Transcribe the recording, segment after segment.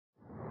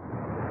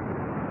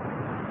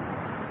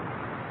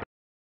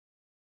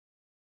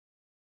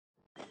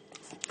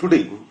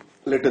Today,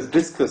 let us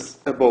discuss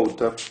about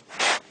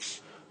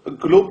a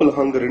global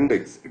hunger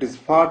index. It is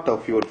part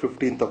of your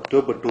 15th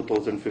October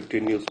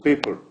 2015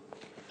 newspaper.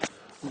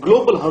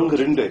 Global hunger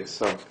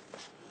index,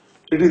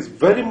 it is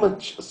very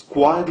much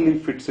squarely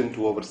fits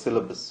into our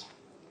syllabus.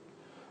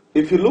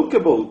 If you look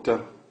about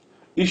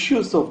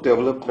issues of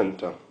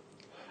development,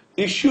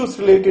 issues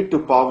related to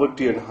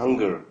poverty and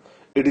hunger,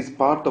 it is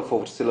part of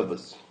our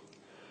syllabus.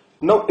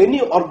 Now, any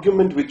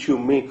argument which you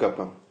make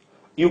up,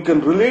 you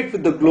can relate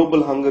with the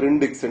global hunger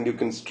index and you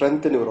can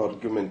strengthen your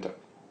argument.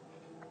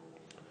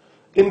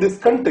 In this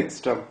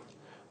context,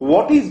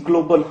 what is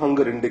global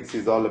hunger index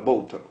is all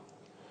about?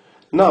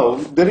 Now,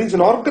 there is an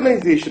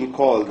organization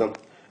called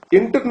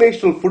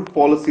International Food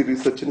Policy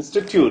Research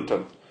Institute.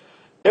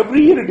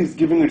 Every year it is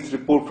giving its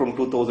report from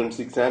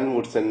 2006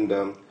 onwards, and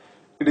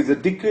it is a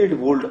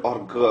decade-old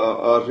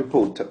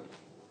report.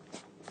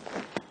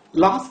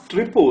 Last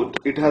report,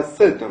 it has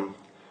said,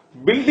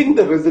 building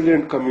the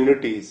resilient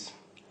communities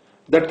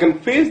that can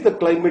face the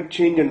climate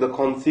change and the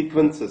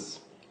consequences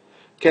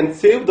can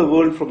save the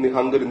world from the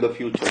hunger in the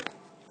future.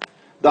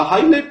 The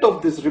highlight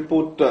of this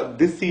report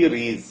this year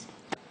is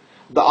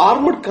the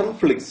armed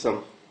conflicts.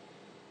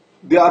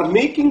 They are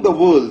making the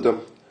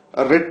world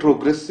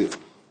retrogressive.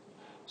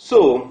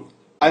 So,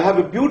 I have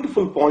a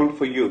beautiful point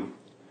for you.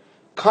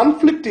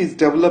 Conflict is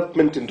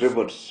development in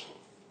reverse.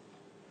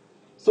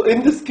 So,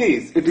 in this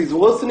case, it is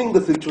worsening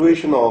the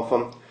situation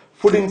of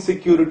food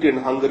insecurity and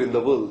hunger in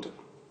the world.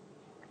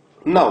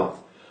 Now,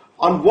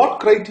 on what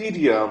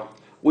criteria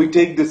we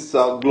take this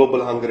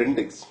global hunger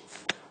index?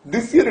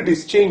 This year it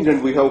is changed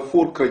and we have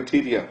 4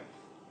 criteria.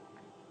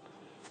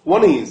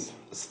 One is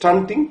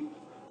stunting,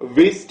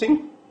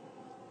 wasting,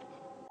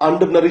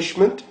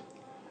 undernourishment,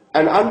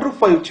 and under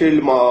 5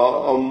 child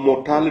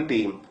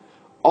mortality.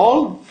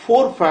 All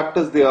 4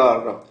 factors they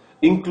are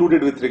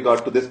included with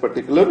regard to this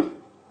particular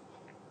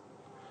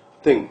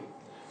thing.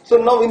 So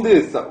now in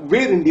this,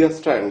 where India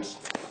stands.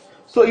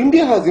 So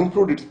India has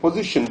improved its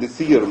position this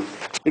year.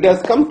 It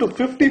has come to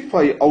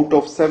 55 out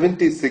of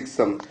 76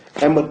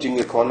 emerging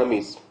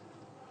economies.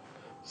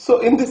 So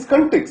in this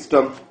context,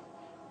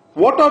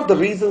 what are the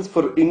reasons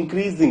for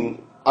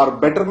increasing or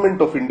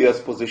betterment of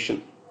India's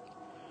position?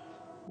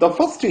 The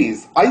first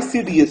is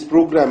ICDS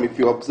program, if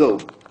you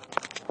observe,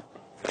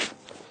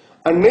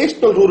 and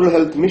National Rural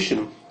Health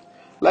Mission.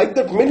 Like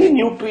that, many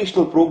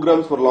nutritional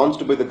programs were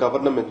launched by the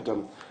government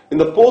in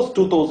the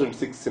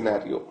post-2006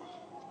 scenario.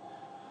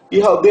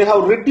 They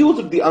have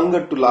reduced the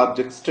hunger to large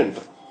extent.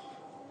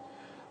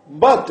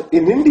 But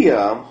in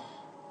India,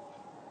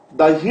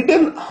 the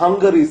hidden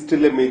hunger is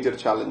still a major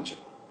challenge.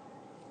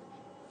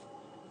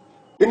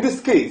 In this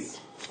case,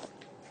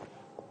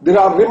 there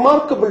are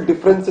remarkable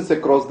differences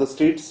across the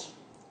states,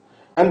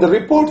 and the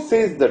report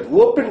says that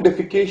open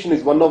defecation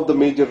is one of the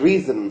major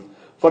reasons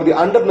for the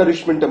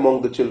undernourishment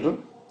among the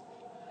children.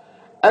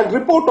 And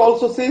report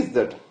also says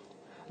that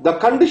the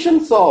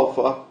conditions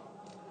of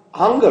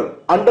hunger,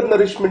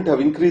 undernourishment have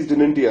increased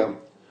in India,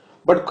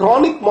 but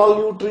chronic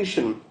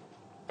malnutrition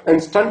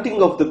and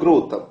stunting of the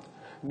growth,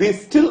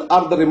 these still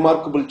are the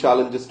remarkable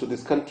challenges to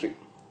this country.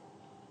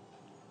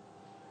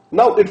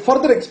 Now it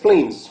further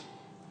explains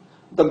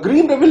the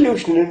Green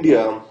Revolution in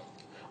India.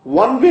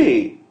 One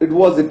way it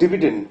was a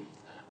dividend,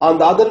 on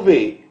the other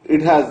way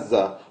it has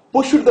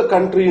pushed the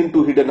country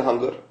into hidden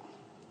hunger.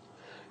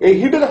 A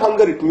hidden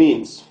hunger, it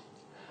means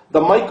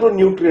the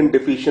micronutrient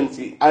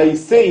deficiency. I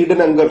say hidden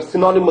hunger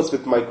synonymous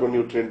with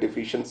micronutrient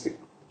deficiency.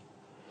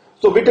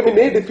 So vitamin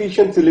A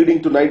deficiency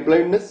leading to night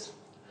blindness,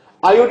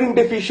 iodine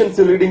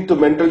deficiency leading to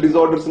mental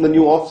disorders in the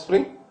new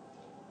offspring,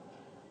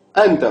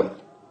 and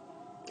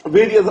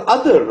various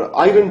other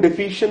iron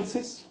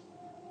deficiencies,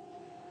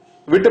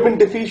 vitamin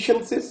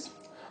deficiencies.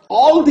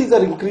 All these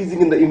are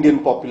increasing in the Indian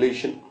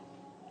population.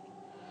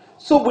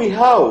 So we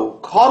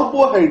have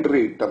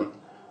carbohydrate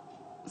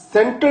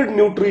centered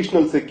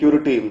nutritional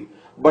security,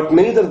 but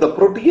neither the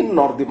protein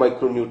nor the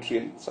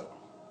micronutrients.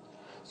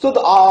 So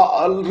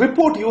the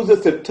report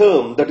uses a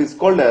term that is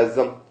called as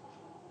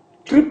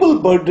triple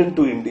burden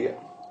to India.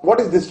 What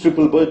is this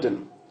triple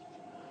burden?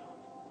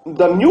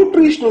 The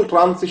nutritional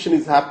transition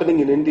is happening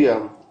in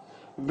India,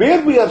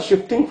 where we are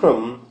shifting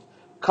from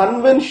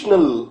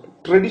conventional,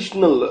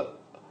 traditional,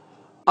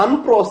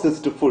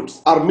 unprocessed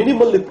foods or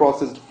minimally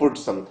processed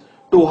foods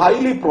to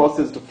highly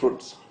processed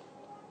foods.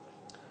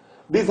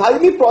 These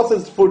highly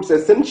processed foods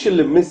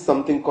essentially miss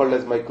something called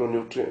as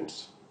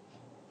micronutrients.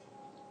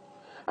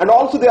 And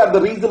also they are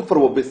the reason for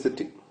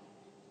obesity.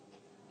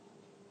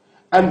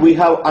 And we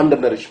have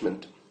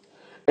undernourishment.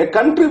 A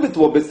country with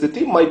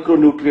obesity,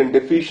 micronutrient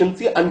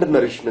deficiency,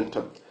 undernourishment.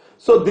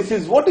 So this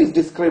is what is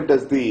described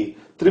as the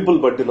triple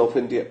burden of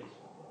India.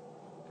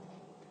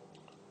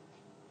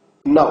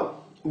 Now,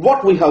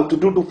 what we have to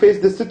do to face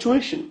this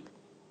situation?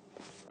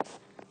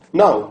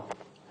 Now,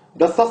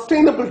 the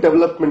Sustainable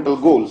Developmental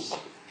Goals.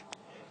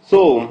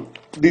 So,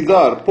 these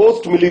are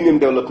post-millennium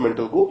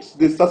developmental goals.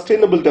 These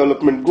sustainable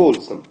development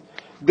goals,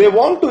 they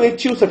want to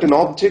achieve certain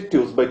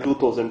objectives by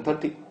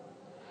 2030.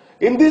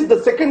 In this,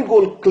 the second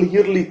goal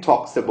clearly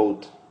talks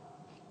about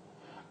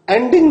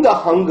ending the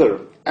hunger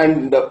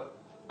and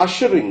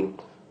ushering,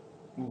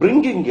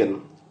 bringing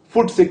in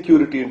food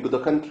security into the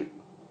country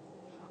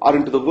or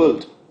into the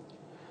world.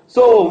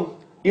 So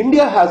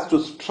India has to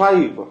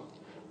strive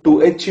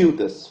to achieve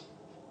this.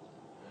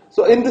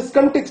 So in this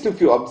context,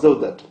 if you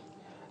observe that,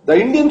 the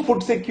Indian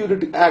Food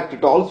Security Act,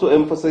 it also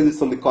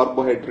emphasizes on the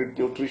carbohydrate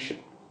nutrition.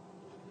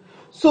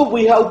 So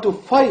we have to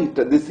fight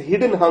this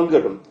hidden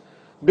hunger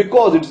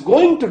because it's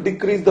going to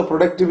decrease the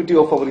productivity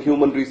of our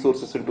human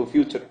resources into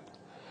future.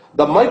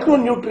 The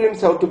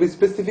micronutrients have to be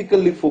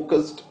specifically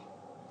focused.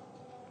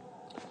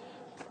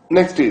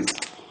 Next is,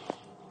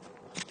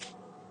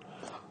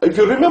 if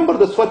you remember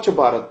the Swachh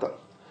Bharat,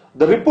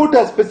 the report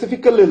has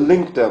specifically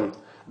linked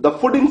the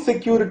food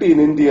insecurity in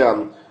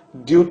India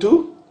due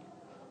to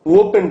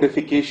open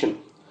defecation.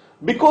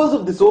 Because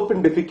of this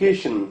open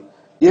defecation,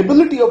 the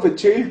ability of a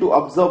child to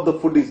absorb the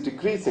food is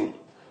decreasing.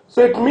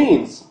 So it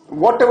means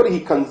whatever he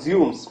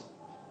consumes,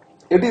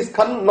 it is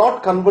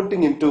not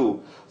converting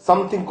into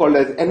something called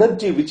as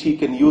energy which he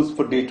can use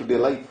for day-to-day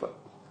life.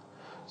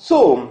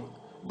 So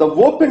the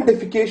open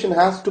defecation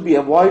has to be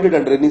avoided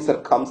under any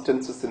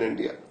circumstances in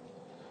India.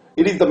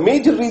 It is the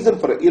major reason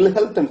for ill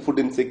health and food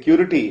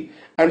insecurity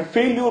and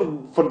failure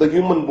for the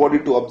human body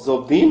to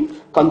absorb the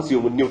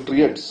consumed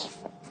nutrients.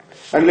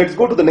 And let's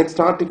go to the next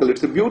article.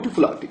 It's a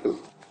beautiful article.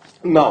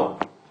 Now,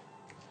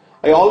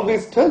 I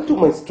always tell to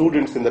my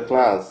students in the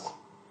class,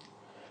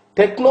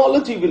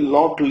 technology will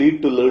not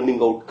lead to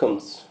learning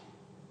outcomes.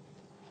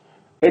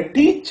 A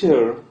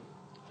teacher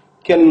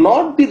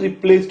cannot be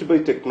replaced by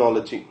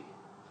technology.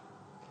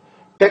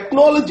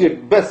 Technology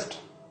at best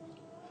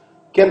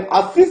can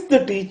assist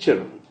the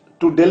teacher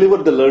to deliver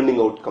the learning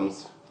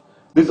outcomes.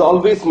 This is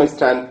always my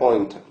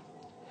standpoint.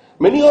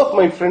 Many of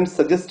my friends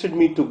suggested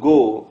me to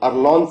go or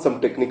learn some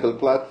technical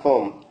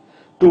platform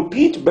to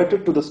teach better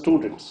to the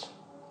students.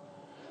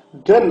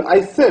 Then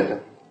I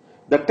said,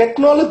 the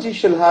technology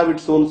shall have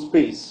its own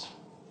space.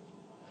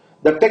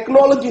 The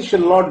technology shall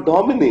not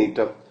dominate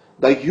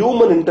the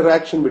human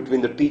interaction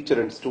between the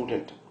teacher and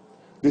student.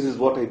 This is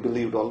what I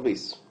believed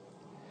always.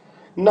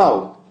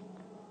 Now,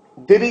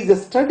 there is a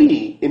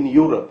study in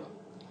Europe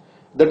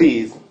that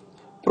is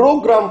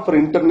Program for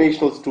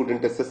International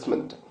Student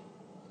Assessment.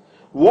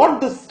 What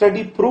this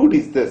study proved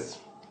is this: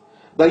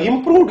 the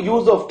improved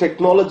use of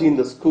technology in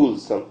the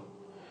schools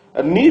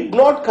need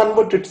not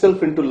convert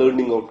itself into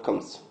learning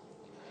outcomes.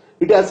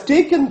 It has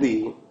taken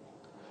the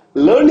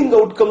learning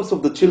outcomes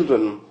of the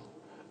children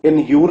in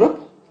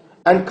Europe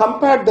and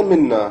compared them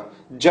in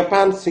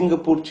Japan,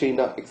 Singapore,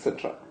 China,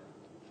 etc.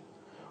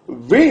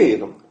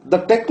 Where the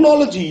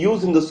technology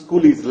used in the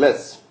school is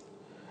less,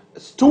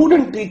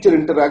 student-teacher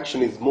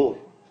interaction is more.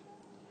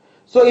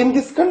 So in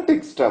this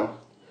context,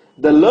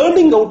 the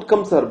learning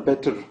outcomes are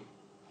better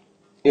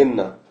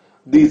in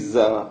these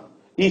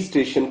East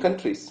Asian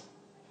countries.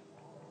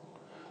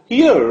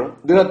 Here,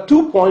 there are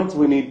 2 points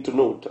we need to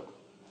note.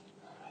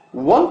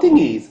 One thing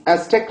is,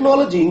 as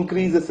technology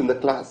increases in the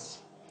class,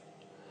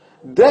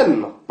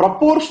 then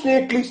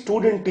proportionately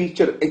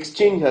student-teacher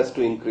exchange has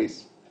to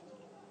increase.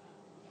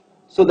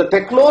 So the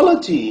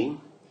technology,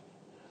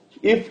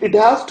 if it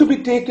has to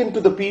be taken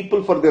to the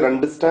people for their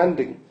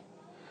understanding,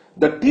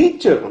 the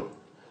teacher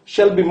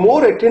shall be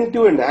more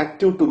attentive and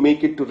active to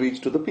make it to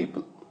reach to the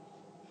people.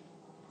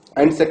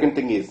 And second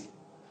thing is,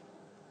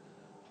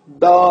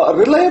 the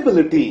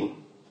reliability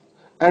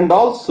and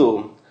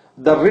also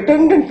the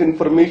redundant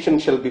information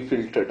shall be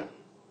filtered.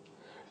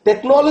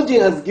 Technology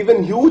has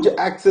given huge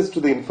access to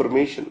the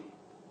information.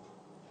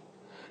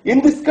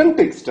 In this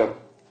context,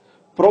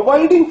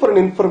 providing for an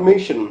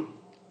information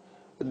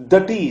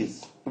that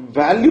is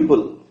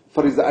valuable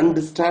for his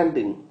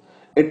understanding,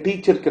 a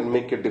teacher can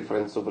make a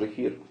difference over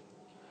here.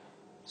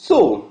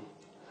 So,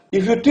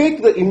 if you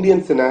take the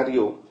Indian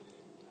scenario,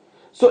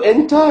 so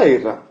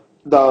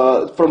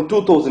from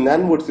 2000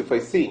 onwards, if I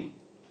see,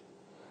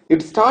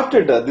 it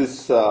started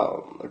this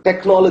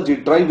technology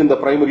drive in the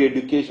primary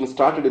education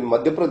started in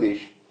Madhya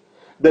Pradesh,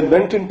 then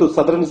went into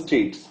southern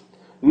states.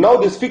 Now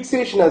this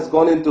fixation has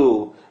gone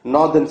into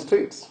northern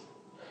states.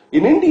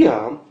 In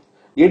India,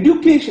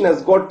 education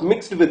has got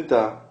mixed with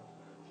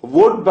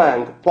vote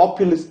bank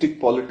populistic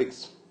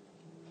politics.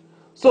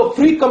 So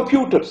free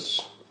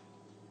computers,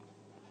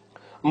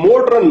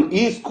 modern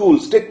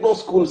e-schools, techno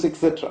schools,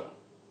 etc.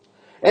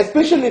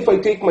 Especially if I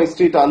take my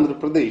state Andhra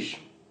Pradesh,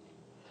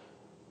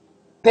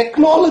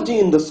 technology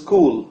in the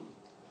school,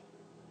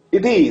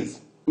 it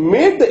is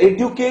made the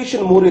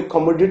education more a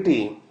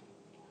commodity,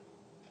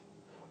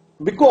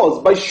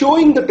 because by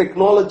showing the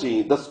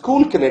technology, the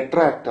school can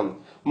attract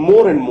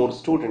more and more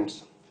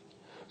students.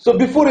 So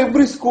before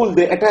every school,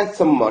 they attach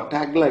some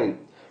tagline: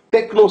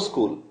 techno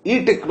school,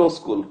 e-techno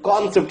school,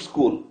 concept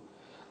school.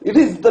 It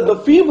is the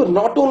fever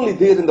not only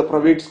there in the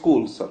private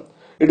schools,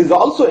 it is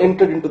also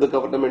entered into the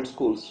government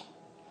schools.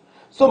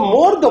 So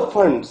more the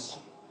funds,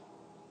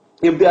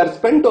 if they are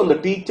spent on the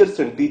teachers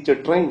and teacher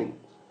training,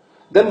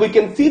 then we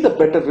can see the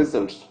better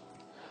results.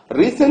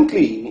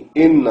 Recently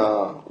in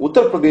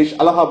Uttar Pradesh,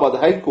 Allahabad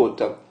High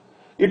Court,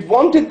 it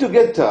wanted to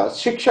get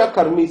Shiksha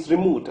Karmis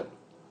removed.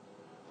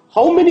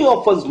 How many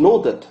of us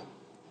know that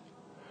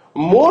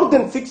More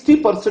than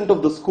 60%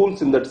 of the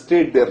schools in that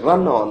state, they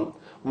run on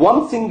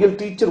one single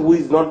teacher who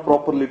is not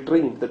properly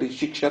trained, that is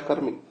Shiksha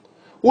Karmi,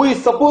 who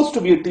is supposed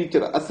to be a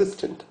teacher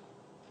assistant.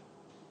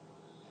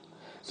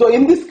 So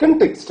in this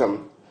context,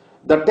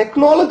 the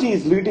technology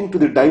is leading to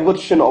the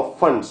diversion of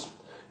funds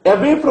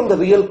away from the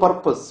real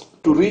purpose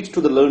to reach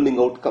to the learning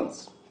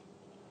outcomes.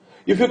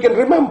 If you can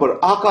remember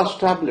Akash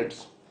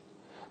tablets,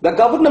 the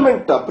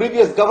government,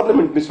 previous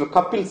government, Mr.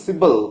 Kapil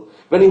Sibal,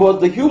 when he was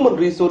the human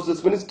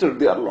resources minister,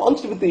 they are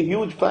launched with a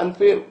huge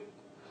fanfare.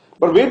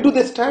 But where do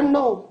they stand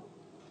now?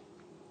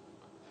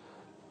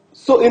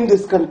 So in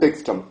this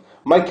context,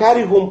 my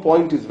carry home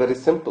point is very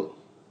simple.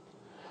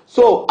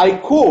 So I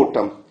quote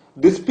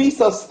this piece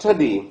of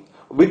study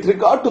with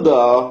regard to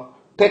the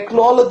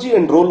technology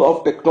and role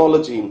of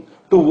technology,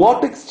 to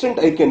what extent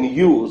I can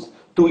use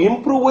to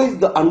improvise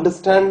the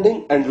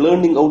understanding and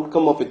learning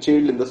outcome of a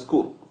child in the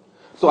school.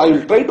 So I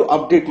will try to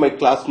update my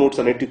class notes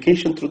on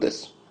education through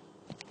this.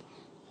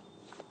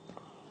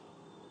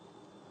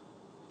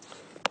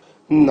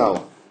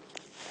 Now,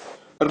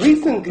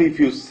 recently if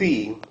you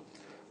see,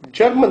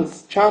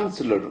 German's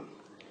Chancellor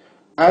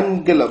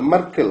Angela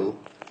Merkel,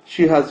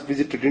 she has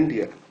visited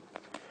India.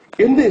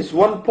 In this,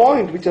 one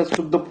point which has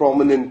took the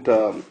prominent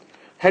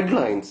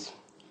headlines,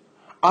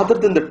 other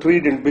than the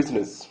trade and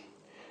business,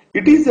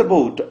 it is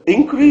about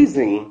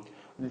increasing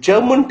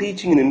German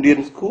teaching in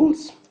Indian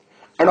schools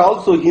and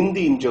also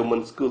Hindi in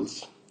German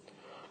schools.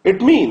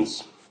 It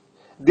means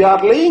they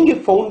are laying a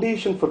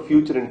foundation for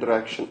future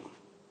interaction.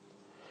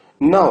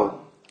 Now,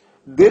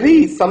 there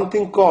is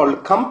something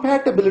called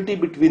compatibility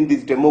between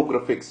these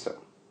demographics.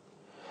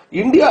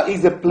 India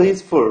is a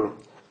place for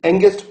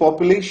youngest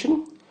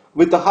population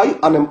with a high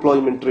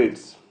unemployment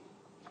rates.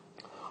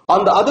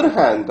 On the other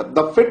hand,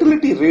 the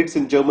fertility rates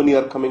in Germany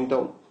are coming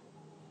down.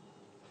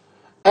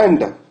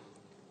 And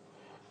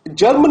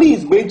Germany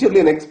is majorly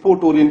an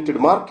export-oriented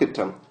market.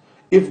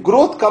 If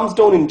growth comes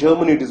down in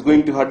Germany, it is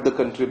going to hurt the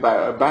country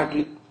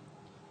badly.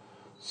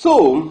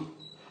 So,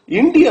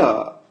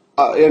 India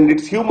and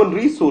its human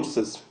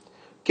resources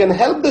can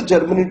help the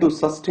Germany to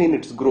sustain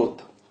its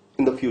growth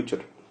in the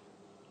future.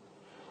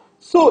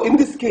 So, in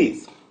this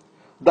case,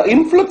 the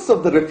influx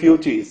of the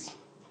refugees,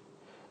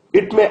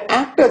 it may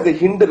act as a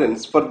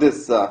hindrance for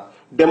this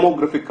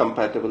demographic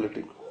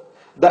compatibility.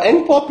 The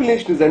young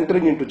population is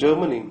entering into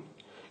Germany.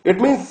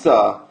 It means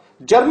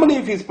Germany,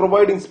 if is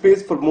providing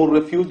space for more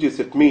refugees,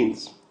 it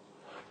means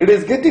it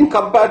is getting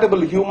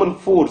compatible human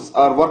force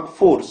or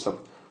workforce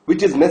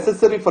which is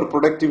necessary for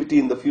productivity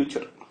in the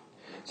future.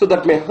 So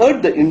that may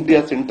hurt the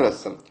India's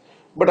interests.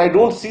 But I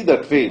don't see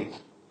that way.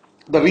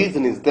 The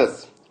reason is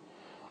this.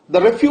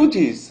 The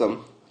refugees,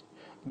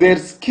 their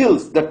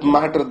skills that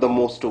matter the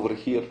most over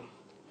here.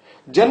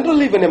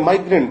 Generally, when a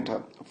migrant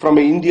from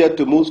India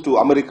to moves to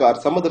America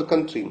or some other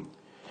country,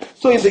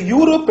 so in the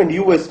Europe and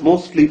US,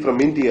 mostly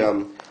from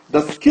India,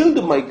 the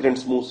skilled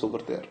migrants moves over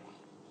there.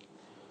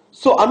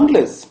 So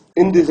unless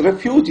in these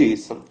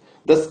refugees,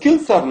 the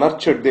skills are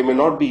nurtured, they may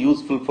not be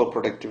useful for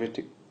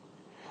productivity.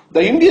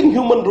 The Indian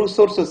human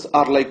resources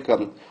are like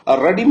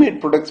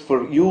ready-made products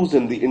for use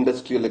in the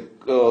industrial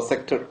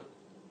sector.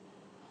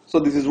 So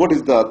this is what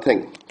is the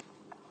thing.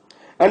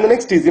 And the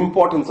next is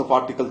importance of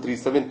Article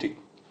 370.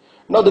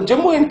 Now the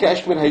Jammu and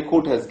Kashmir High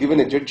Court has given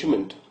a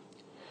judgment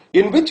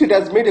in which it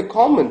has made a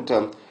comment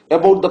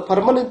about the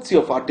permanency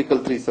of Article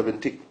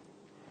 370.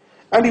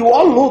 And you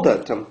all know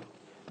that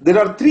there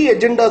are three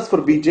agendas for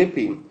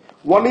BJP.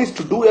 One is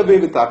to do away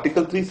with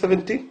Article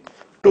 370,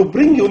 to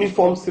bring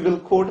uniform civil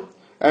code,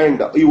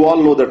 and you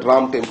all know that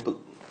Ram Temple.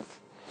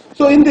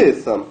 So in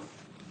this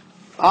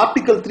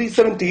Article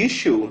 370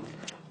 issue,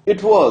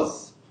 it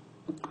was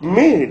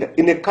made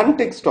in a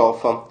context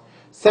of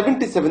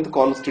 77th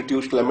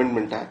Constitutional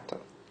Amendment Act.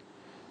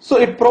 So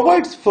it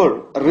provides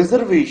for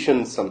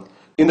reservations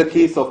in the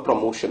case of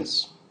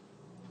promotions.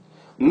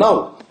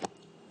 Now,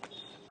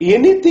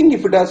 anything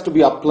if it has to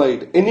be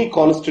applied, any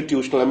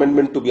constitutional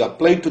amendment to be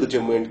applied to the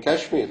Jammu and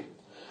Kashmir,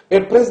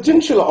 a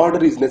presidential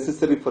order is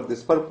necessary for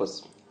this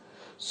purpose.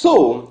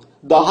 So,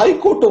 the High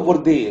Court over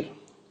there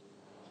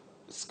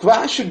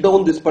squashed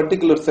down this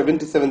particular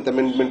 77th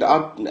Amendment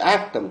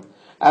Act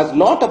as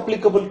not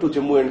applicable to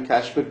Jammu and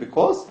Kashmir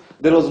because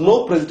there was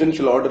no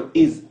presidential order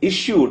is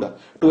issued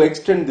to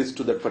extend this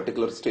to that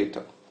particular state.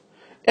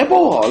 Above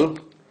all,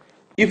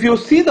 if you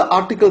see the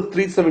Article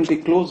 370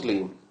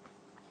 closely,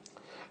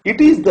 it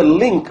is the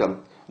link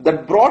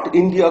that brought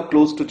India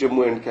close to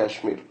Jammu and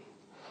Kashmir.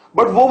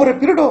 But over a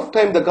period of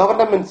time, the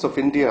governments of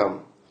India,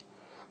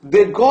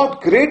 they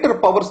got greater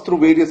powers through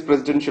various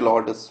presidential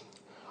orders.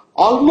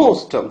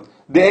 Almost,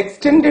 they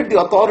extended the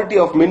authority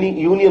of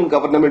many union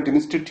government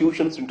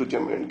institutions into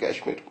Jammu and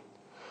Kashmir.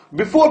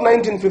 Before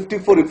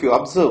 1954, if you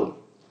observe,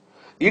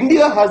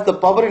 India has the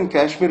power in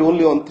Kashmir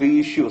only on three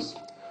issues.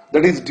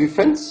 That is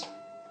defense,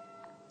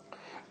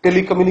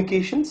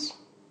 telecommunications,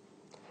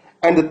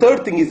 and the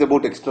third thing is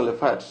about external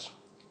affairs.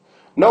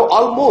 Now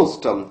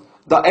almost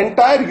the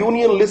entire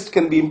union list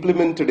can be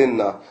implemented in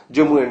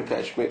Jammu and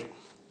Kashmir.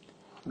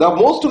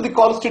 Most of the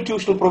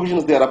constitutional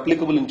provisions, they are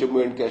applicable in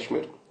Jammu and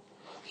Kashmir.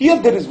 Here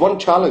there is one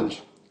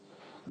challenge.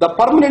 The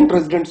permanent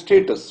resident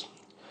status.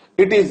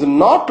 It is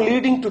not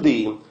leading to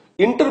the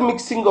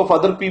intermixing of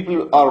other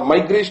people or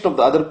migration of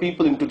the other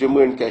people into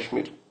Jammu and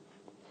Kashmir,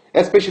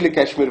 especially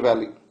Kashmir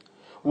Valley.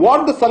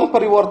 What the Sangh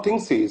Parivar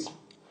thinks is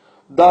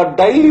the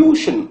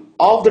dilution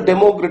of the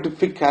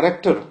demographic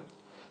character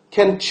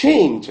can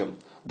change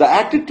the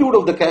attitude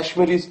of the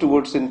Kashmiris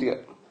towards India.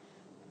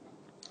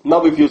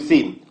 Now if you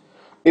see,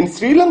 in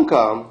Sri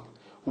Lanka,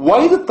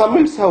 why the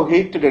Tamils have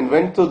hated and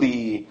went through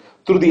the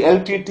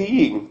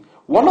LTTE,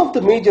 one of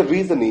the major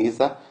reasons is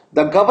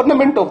the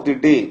government of the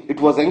day, it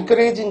was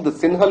encouraging the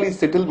Sinhalese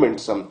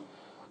settlements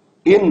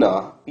in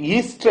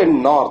east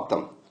and north,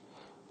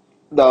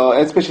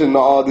 especially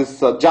this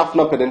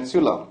Jaffna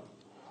Peninsula,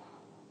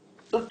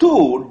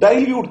 to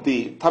dilute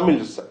the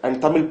Tamils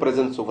and Tamil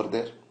presence over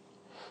there.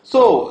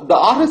 So the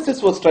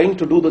RSS was trying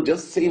to do the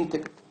just same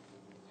thing.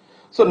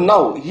 So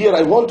now here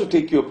I want to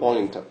take you a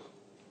point.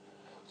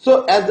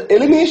 So as the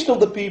alienation of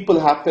the people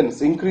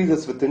happens,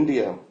 increases with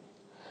India,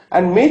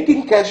 and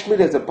making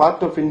Kashmir as a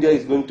part of India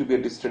is going to be a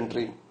distant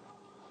dream.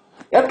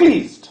 At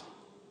least,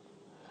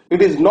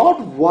 it is not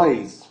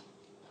wise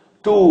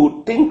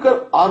to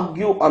tinker,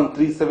 argue on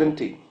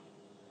 370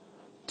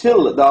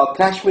 till the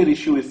Kashmir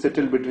issue is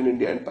settled between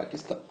India and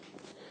Pakistan.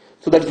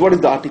 So that's what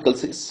the article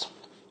says.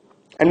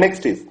 And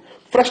next is,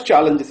 fresh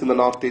challenges in the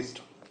Northeast.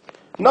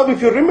 Now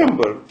if you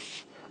remember,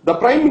 the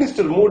Prime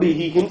Minister Modi,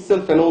 he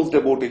himself announced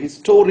about a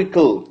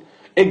historical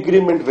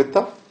agreement with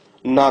the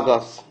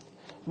Nagas.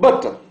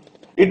 But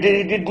he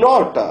did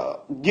not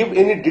give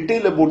any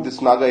detail about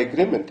this Naga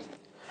agreement.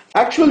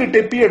 Actually, it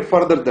appeared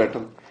further that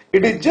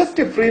it is just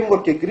a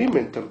framework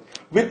agreement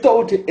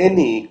without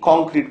any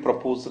concrete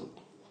proposal.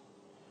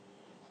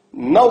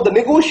 Now the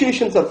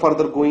negotiations are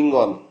further going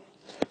on.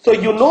 So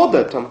you know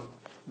that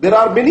there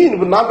are many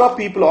Naga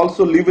people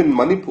also live in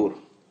Manipur.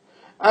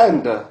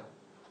 And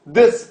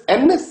this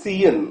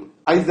NSCN,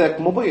 Isaac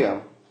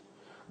Mobaya,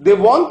 they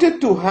wanted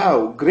to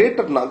have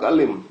greater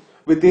Nagalim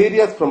with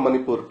areas from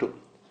Manipur too.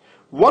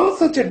 One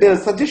such a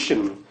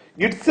suggestion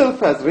itself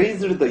has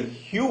raised the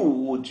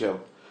huge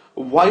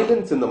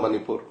violence in the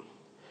Manipur.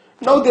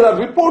 Now there are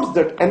reports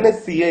that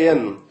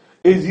NSCAN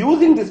is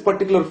using this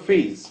particular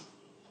phase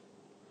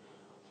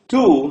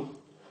to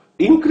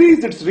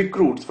increase its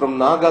recruits from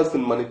Nagas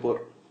in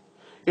Manipur.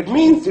 It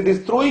means it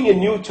is throwing a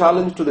new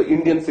challenge to the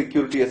Indian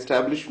security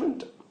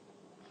establishment.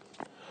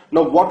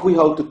 Now what we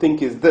have to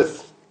think is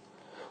this.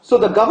 So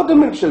the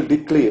government shall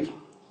declare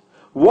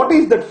what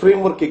is that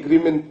framework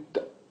agreement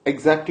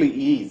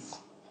exactly is,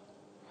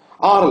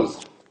 or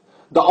else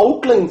the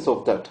outlines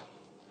of that,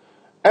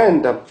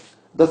 and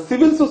the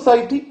civil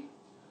society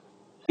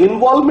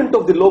involvement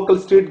of the local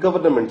state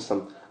governments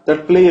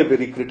that play a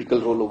very critical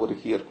role over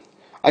here.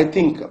 I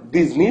think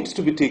this needs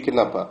to be taken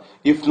up.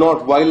 If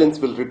not, violence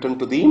will return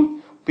to the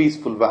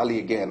peaceful valley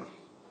again.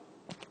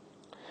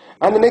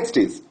 And the next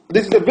is,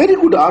 this is a very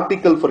good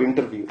article for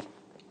interview.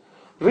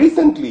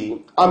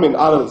 Recently,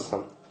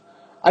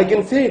 I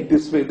can say it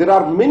this way, there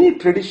are many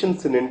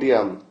traditions in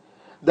India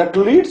that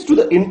leads to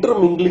the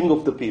intermingling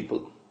of the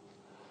people.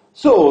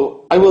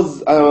 So,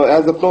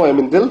 as of now, I'm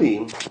in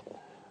Delhi.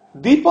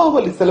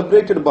 Deepavali is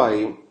celebrated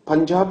by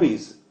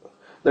Punjabis,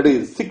 that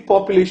is Sikh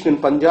population in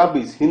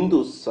Punjabis,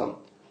 Hindus,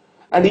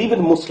 and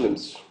even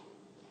Muslims.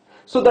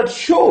 So that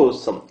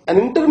shows an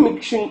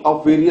intermixing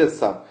of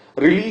various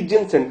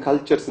religions and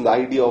cultures in the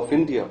idea of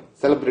India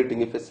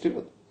celebrating a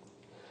festival.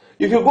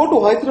 If you go to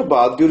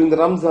Hyderabad during the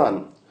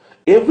Ramzan,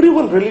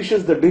 everyone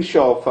relishes the dish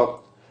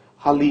of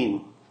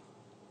Halim.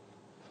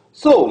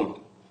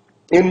 So,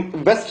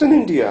 in Western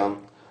India,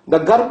 the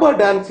Garba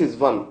dance is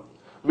one,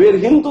 where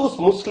Hindus,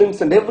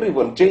 Muslims and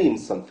everyone,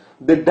 Jains,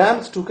 they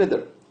dance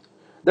together.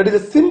 That is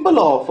a symbol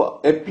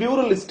of a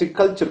pluralistic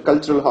culture,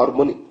 cultural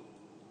harmony.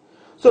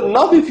 So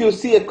now if you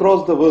see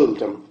across the world,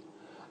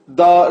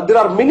 there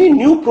are many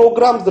new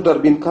programs that are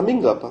being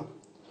coming up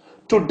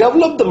to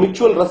develop the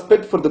mutual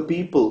respect for the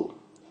people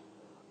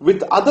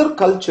with other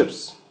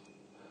cultures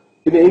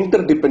in an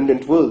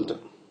interdependent world.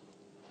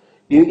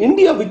 In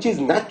India, which is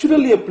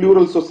naturally a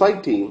plural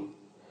society,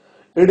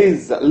 it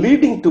is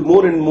leading to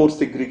more and more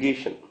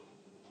segregation.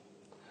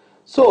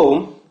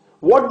 So,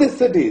 what they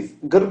said is,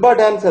 Garba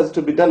dance has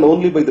to be done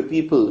only by the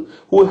people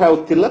who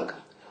have tilak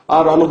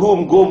or on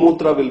whom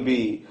Gomutra will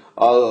be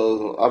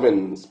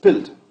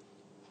spilled.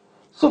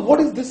 So what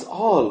is this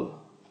all?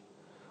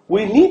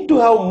 We need to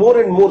have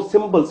more and more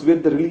symbols where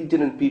the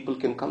religion and people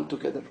can come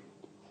together.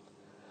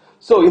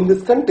 So in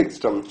this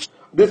context,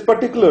 this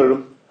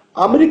particular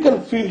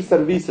American Field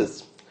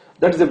Services,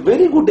 that is a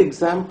very good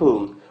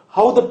example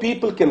how the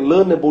people can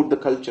learn about the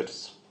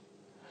cultures.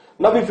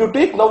 Now if you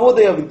take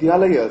Navodaya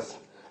Vidyalayas,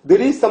 there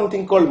is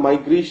something called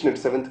migration at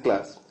 7th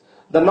class.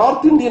 The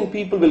North Indian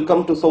people will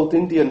come to South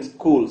Indian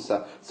schools.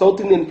 South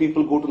Indian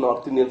people go to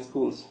North Indian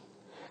schools.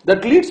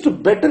 That leads to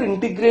better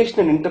integration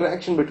and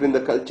interaction between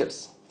the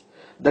cultures.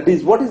 That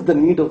is what is the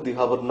need of the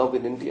hour now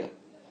in India.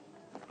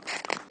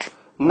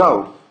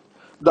 Now,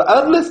 the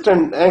earliest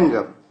and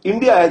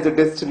India as a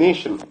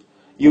destination,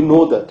 you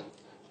know that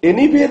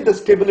anywhere the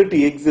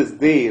stability exists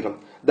there,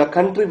 the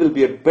country will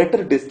be a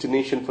better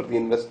destination for the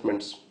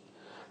investments.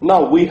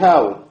 Now we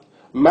have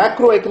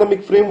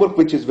macroeconomic framework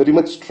which is very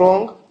much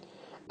strong,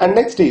 and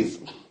next is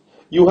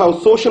you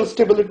have social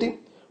stability,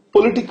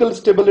 political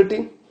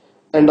stability,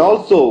 and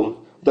also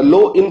the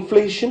low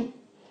inflation,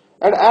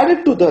 and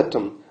added to that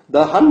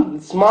the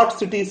smart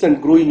cities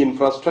and growing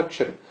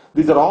infrastructure.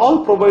 These are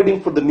all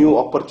providing for the new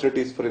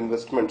opportunities for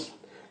investments,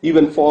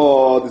 even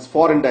for this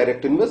foreign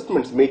direct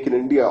investments, make in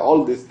India,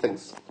 all these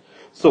things.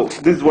 So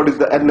this is what is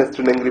the Ernest &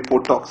 Young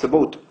report talks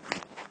about.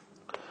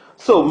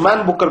 So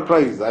Man Booker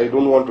Prize, I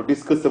don't want to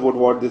discuss about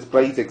what this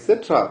prize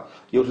etc.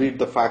 You read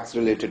the facts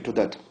related to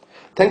that.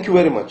 Thank you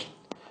very much.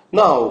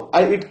 Now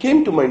it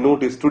came to my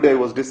notice today. I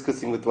was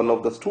discussing with one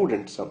of the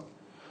students.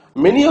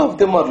 Many of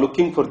them are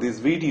looking for these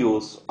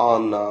videos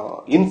on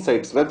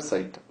Insight's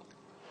website,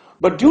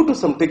 but due to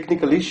some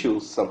technical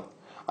issues,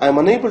 I am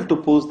unable to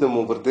post them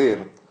over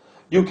there.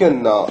 You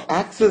can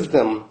access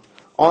them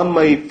on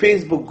my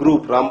Facebook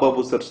group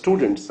Rambabu Sir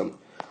Students,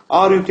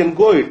 or you can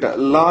go at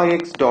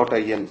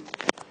lax.in.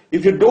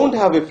 If you don't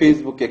have a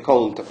Facebook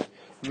account,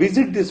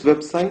 visit this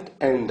website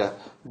and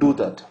do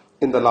that.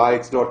 In the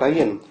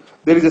lax.in,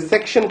 there is a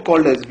section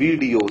called as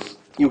videos.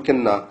 You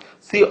can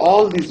see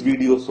all these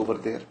videos over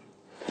there.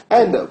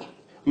 And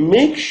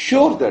make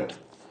sure that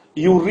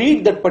you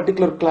read that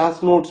particular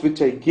class notes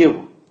which I give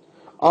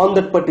on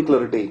that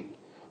particular day,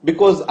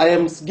 because I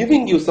am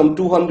giving you some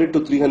 200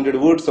 to 300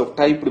 words of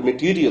typed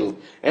material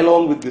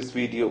along with this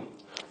video.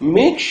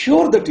 Make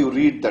sure that you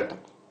read that,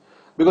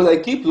 because I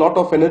keep lot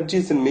of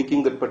energies in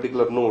making that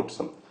particular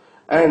notes,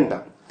 and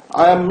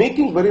I am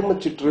making very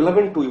much it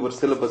relevant to your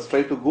syllabus.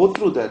 Try to go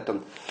through that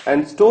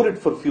and store it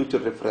for future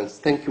reference.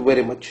 Thank you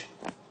very much.